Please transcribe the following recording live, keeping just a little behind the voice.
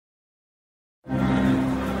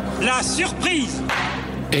La surprise!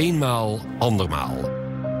 Eenmaal, andermaal.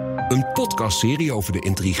 Een podcastserie over de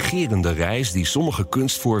intrigerende reis die sommige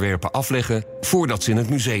kunstvoorwerpen afleggen voordat ze in het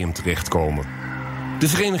museum terechtkomen. De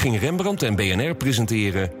vereniging Rembrandt en BNR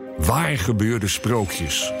presenteren Waar gebeurde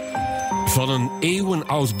sprookjes. Van een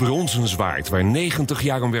eeuwenoud bronzen zwaard waar 90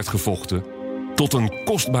 jaar om werd gevochten, tot een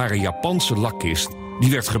kostbare Japanse lakkist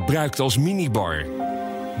die werd gebruikt als minibar.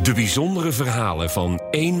 De bijzondere verhalen van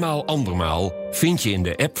Eenmaal andermaal vind je in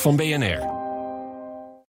de app van BNR.